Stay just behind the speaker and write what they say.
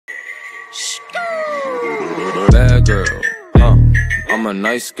I'm a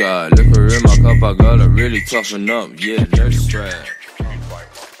nice guy. Liquor in my cup, I gotta really toughen up. Yeah, nurse strap.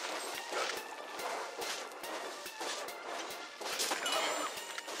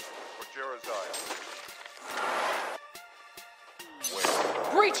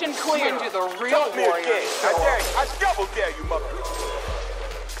 Reach and clear into the real warrior. I dare you. I double dare you, mother.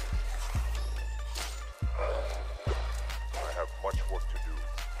 I have much work to do.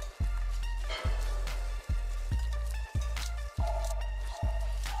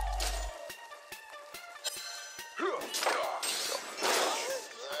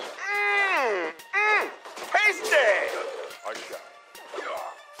 Tasty! I shall.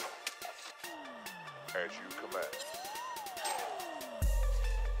 As you command.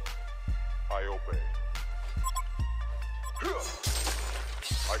 I obey.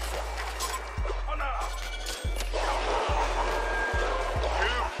 I shall.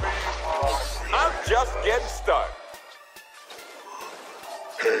 I'm just getting started.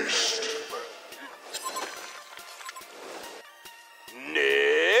 Haste.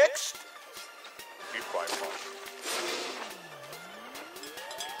 Next. Be fine, Mom.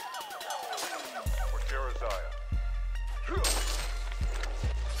 For Jeriziah.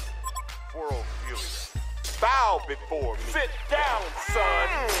 For Ophelia. Bow before me. Sit down, son.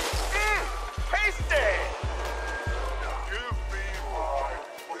 Tasty. Give me my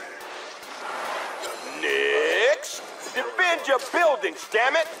wish. Next. Defend your buildings,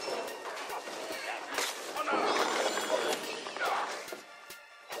 damn it.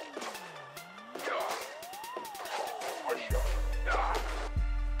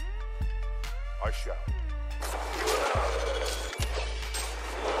 I shall.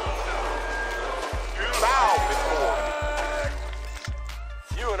 Bow before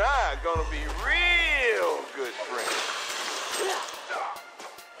me. You and I are gonna be real good friends.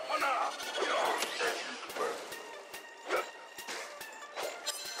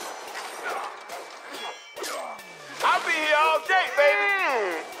 I'll be here all day, baby.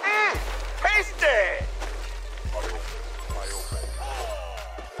 Tasty.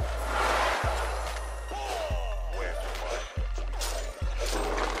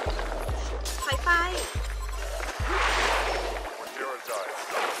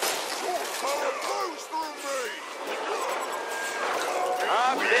 I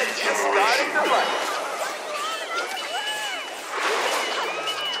bet you started to like it.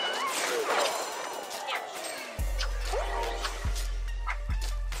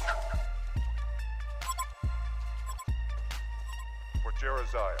 For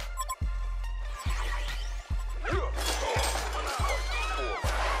Jeriziah.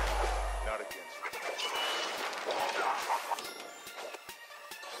 Not against me.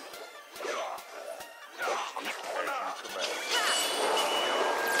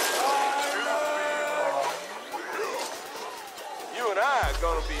 You and I are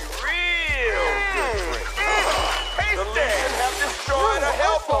gonna be real good friends. The Legion have destroyed a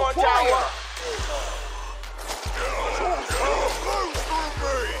Hellborn tower.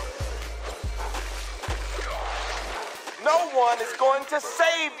 No one is going to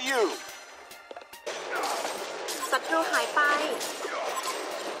save you. ศัตรูหายไป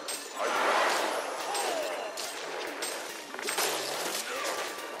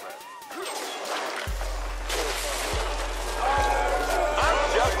I'm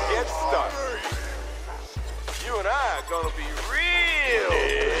just getting started. You and I are gonna be real.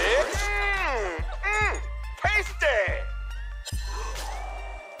 Tasty.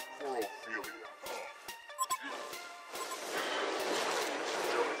 For Ophelia.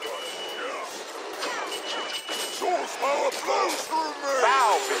 Source power flows through me.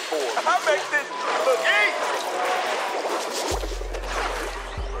 Bow before me. I make this look easy.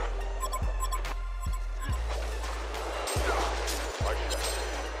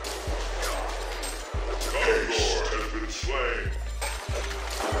 Lord has been slain.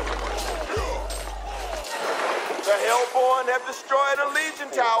 The Hellborn have destroyed a Legion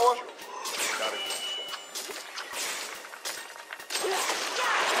tower.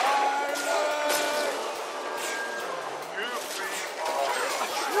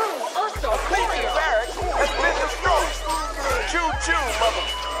 Legion barracks has been destroyed. Choo-choo, mother.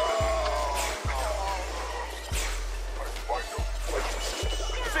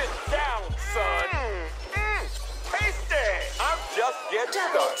 Sit down, son. Tasty. I'm just getting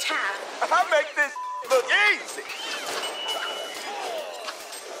Double started. tap. I make this look easy.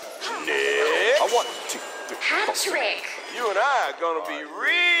 Next. I want to. Hat-trick. You and I are gonna be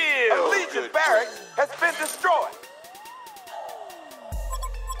real. A Legion barracks has been destroyed.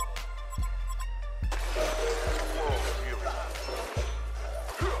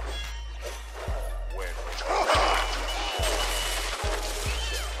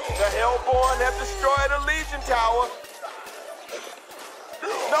 Hellborn have destroyed a Legion tower.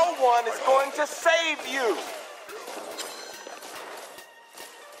 No one is going to save you.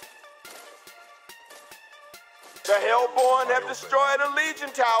 The Hellborn have destroyed a Legion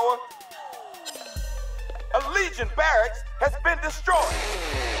tower. A Legion barracks has been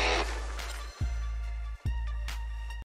destroyed.